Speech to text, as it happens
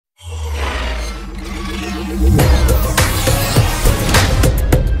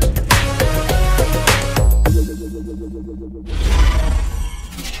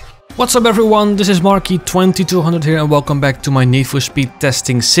What's up everyone, this is Marky2200 here and welcome back to my Need for Speed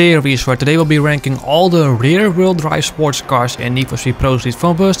testing series, where today we'll be ranking all the rear-wheel drive sports cars in Need for Speed Pro Street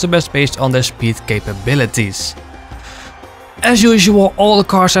from worst to best based on their speed capabilities. As usual, all the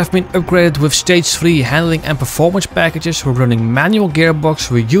cars have been upgraded with stage 3 handling and performance packages. We're running manual gearbox,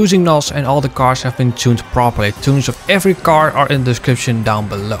 we're using NOS, and all the cars have been tuned properly. Tunes of every car are in the description down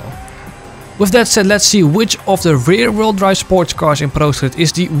below. With that said, let's see which of the rear-wheel drive sports cars in Pro Street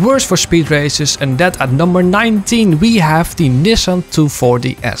is the worst for speed races, and that at number 19 we have the Nissan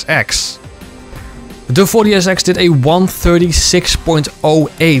 240SX. The 240SX did a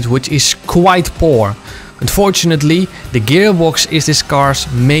 136.08, which is quite poor. Unfortunately, the gearbox is this car's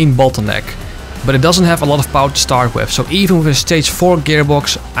main bottleneck, but it doesn't have a lot of power to start with, so even with a stage 4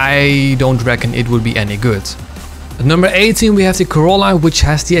 gearbox I don't reckon it would be any good. At number 18 we have the Corolla, which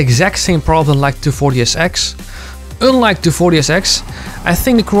has the exact same problem like 240SX. Unlike 240SX, I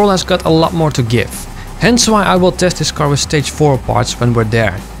think the Corolla's got a lot more to give. Hence why I will test this car with stage 4 parts when we're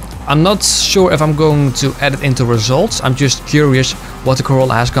there. I'm not sure if I'm going to add it into results, I'm just curious what the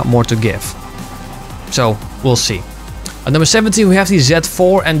Corolla has got more to give. So, we'll see. At number 17 we have the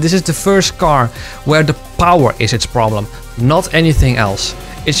Z4, and this is the first car where the power is its problem, not anything else.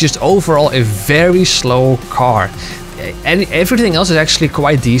 It's just overall a very slow car. And everything else is actually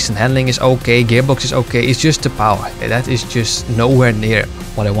quite decent. Handling is okay, gearbox is okay, it's just the power. That is just nowhere near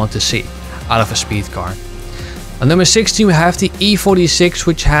what I want to see out of a speed car. At number 16 we have the E46,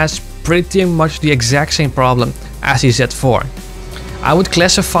 which has pretty much the exact same problem as the Z4. I would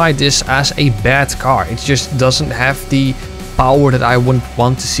classify this as a bad car. It just doesn't have the power that I would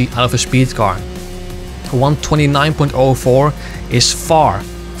want to see out of a speed car. 129.04 is far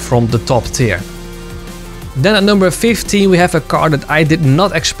from the top tier. Then at number 15 we have a car that I did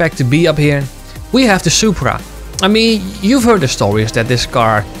not expect to be up here. We have the Supra. I mean, you've heard the stories that this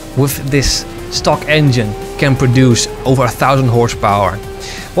car with this stock engine can produce over 1000 horsepower.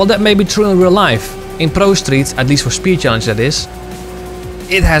 Well, that may be true in real life. In Pro Street, at least for Speed Challenge that is,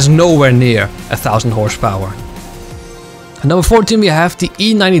 it has nowhere near 1000 horsepower. At number 14 we have the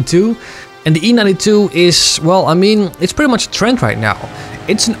E92. And the E92 is, well, I mean, it's pretty much a trend right now.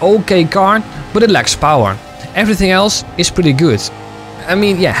 It's an okay car, but it lacks power. Everything else is pretty good. I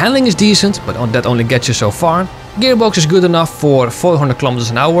mean, yeah, handling is decent, but that only gets you so far. Gearbox is good enough for 400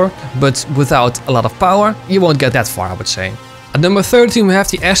 kilometers an hour, but without a lot of power, you won't get that far, I would say. At number 13 we have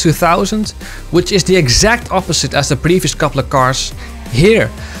the S2000, which is the exact opposite as the previous couple of cars. Here,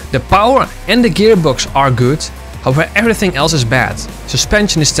 the power and the gearbox are good, however everything else is bad.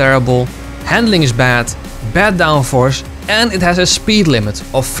 Suspension is terrible, handling is bad, bad downforce, and it has a speed limit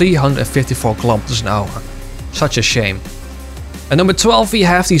of 354 kilometers an hour. Such a shame. At number 12 we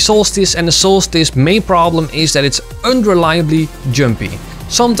have the Solstice, and the Solstice main problem is that it's unreliably jumpy.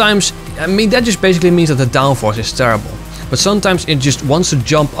 Sometimes, I mean, that just basically means that the downforce is terrible. But sometimes it just wants to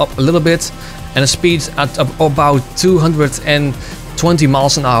jump up a little bit, and the speed at about 220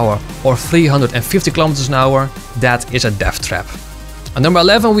 miles an hour or 350 kilometers an hour, that is a death trap. At number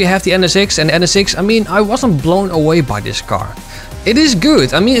 11 we have the NSX, and the NSX, I mean, I wasn't blown away by this car. It is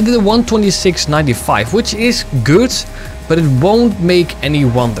good, I mean, it did a 126.95, which is good, but it won't make any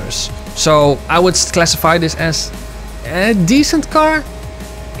wonders. So I would classify this as a decent car.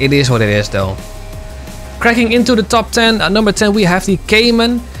 It is what it is though. Cracking into the top 10, at number 10 we have the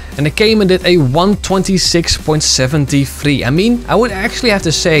Cayman. And the Cayman did a 126.73. I mean, I would actually have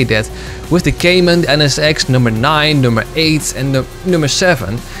to say that with the Cayman, the NSX, number 9, number 8 and number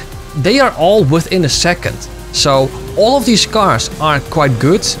 7, they are all within a second. So all of these cars are quite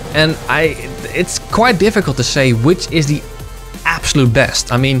good, and it's quite difficult to say which is the absolute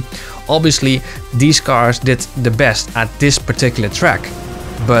best. I mean, obviously these cars did the best at this particular track.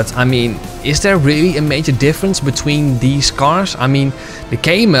 But I mean, is there really a major difference between these cars? I mean, the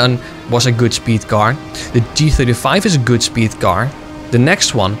Cayman was a good speed car, the G35 is a good speed car, the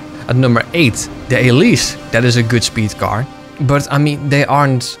next one at number 8, the Elise, that is a good speed car. But I mean, they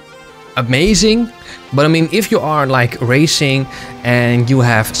aren't amazing, but I mean, if you are like racing and you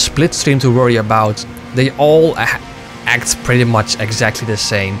have Splitstream to worry about, they all act pretty much exactly the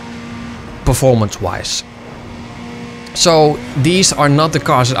same performance wise. So these are not the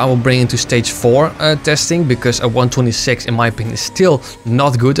cars that I will bring into stage 4 testing, because a 126 in my opinion is still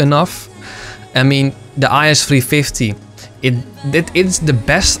not good enough. I mean, the IS350, it's the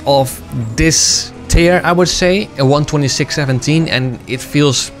best of this tier, I would say, a 126.17, and it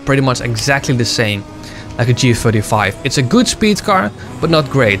feels pretty much exactly the same like a G35. It's a good speed car, but not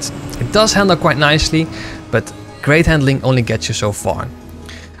great. It does handle quite nicely, but great handling only gets you so far.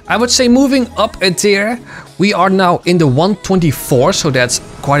 I would say moving up a tier, We are now in the 124, so that's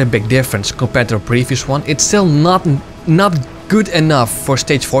quite a big difference compared to the previous one. It's still not good enough for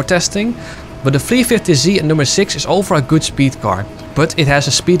stage 4 testing, but the 350Z at number 6 is over a good speed car, but it has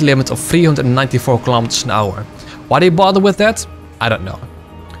a speed limit of 394 km an hour. Why they bother with that? I don't know.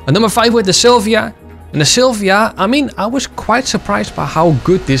 At number 5 with the Silvia. And the Silvia, I mean, I was quite surprised by how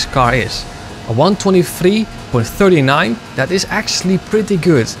good this car is. A 123.39, that is actually pretty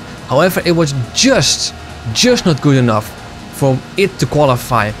good. However, it was just not good enough for it to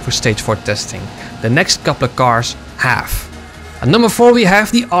qualify for stage 4 testing. The next couple of cars have. At number 4 we have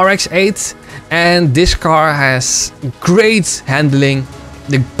the RX-8, and this car has great handling.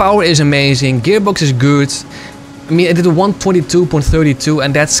 The power is amazing, gearbox is good. I mean, it did a 122.32,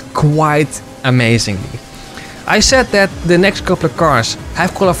 and that's quite amazing. I said that the next couple of cars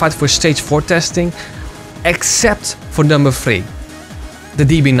have qualified for stage 4 testing, except for number 3, the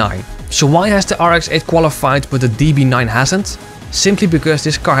DB9. So why has the RX-8 qualified but the DB9 hasn't? Simply because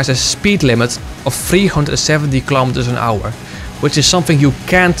this car has a speed limit of 370 km an hour, which is something you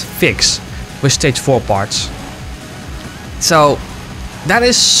can't fix with stage 4 parts. So that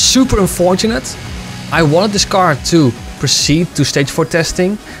is super unfortunate. I wanted this car to proceed to stage 4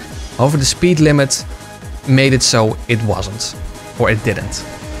 testing, however the speed limit made it so it wasn't, or it didn't.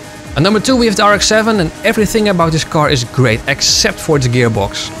 At number 2 we have the RX-7, and everything about this car is great except for its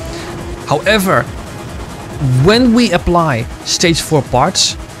gearbox. However, when we apply stage 4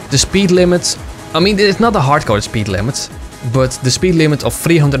 parts, the speed limit, I mean, it's not a hard-coded speed limit, but the speed limit of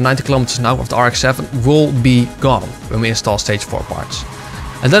 390 km an hour of the RX-7 will be gone when we install stage 4 parts.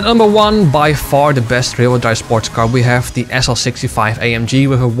 And then number 1, by far the best rear-wheel drive sports car, we have the SL65 AMG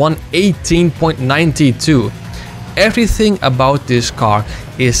with a 118.92. Everything about this car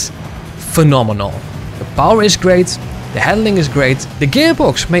is phenomenal. The power is great, the handling is great, the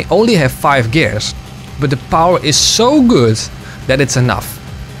gearbox may only have 5 gears, but the power is so good that it's enough.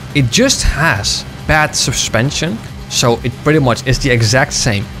 It just has bad suspension, so it pretty much is the exact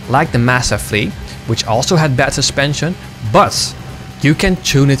same like the Mazda 3, which also had bad suspension, but you can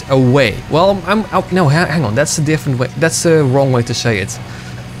tune it away. Well, no, hang on, that's a different way, that's the wrong way to say it.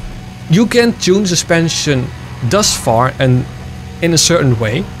 You can tune suspension thus far and in a certain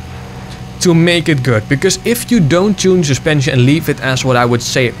way to make it good, because if you don't tune suspension and leave it as what I would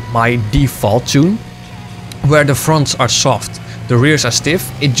say my default tune, where the fronts are soft, the rears are stiff,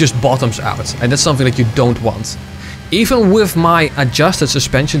 it just bottoms out, and that's something that you don't want. Even with my adjusted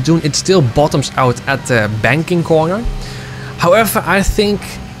suspension tune, it still bottoms out at the banking corner. However, I think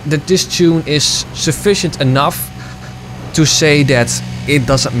that this tune is sufficient enough to say that it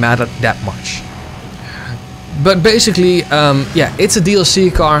doesn't matter that much. But basically, yeah, it's a DLC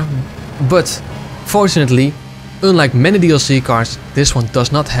car, but fortunately, unlike many DLC cars, this one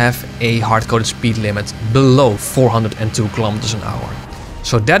does not have a hard-coded speed limit below 402 km an hour.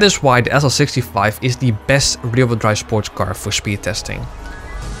 So that is why the SL65 is the best rear-wheel drive sports car for speed testing.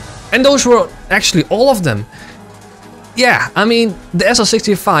 And those were actually all of them. Yeah, I mean, the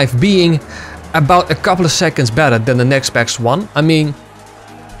SL65 being about a couple of seconds better than the next best one. I mean,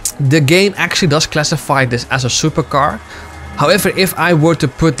 the game actually does classify this as a supercar. However, if I were to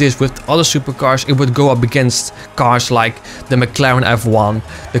put this with other supercars, it would go up against cars like the McLaren F1,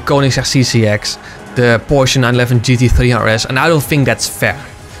 the Koenigsegg CCX, the Porsche 911 GT3 RS, and I don't think that's fair.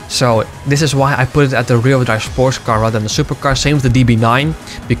 So this is why I put it at the rear-wheel drive sports car rather than the supercar. Same with the DB9,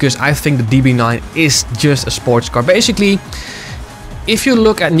 because I think the DB9 is just a sports car. Basically, if you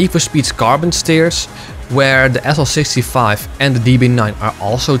look at Need for Speed's carbon steers, where the SL65 and the DB9 are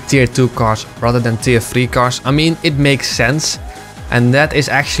also tier 2 cars rather than tier 3 cars, I mean, it makes sense. And that is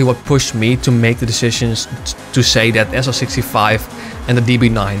actually what pushed me to make the decisions to say that SL65 and the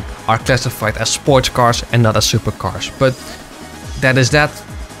DB9 are classified as sports cars and not as supercars. But that is that.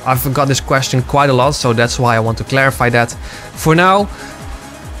 I've got this question quite a lot, so that's why I want to clarify that. For now,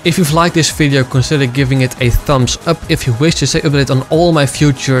 if you've liked this video, consider giving it a thumbs up. If you wish to stay updated on all my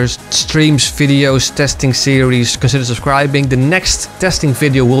future streams, videos, testing series, consider subscribing. The next testing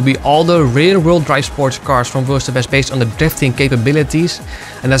video will be all the rear-wheel drive sports cars from worst to best based on the drifting capabilities.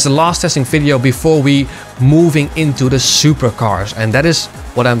 And that's the last testing video before we moving into the supercars. And that is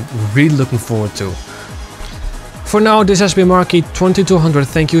what I'm really looking forward to. For now, this has been Marky2200.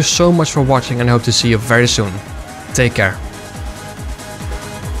 Thank you so much for watching, and I hope to see you very soon. Take care.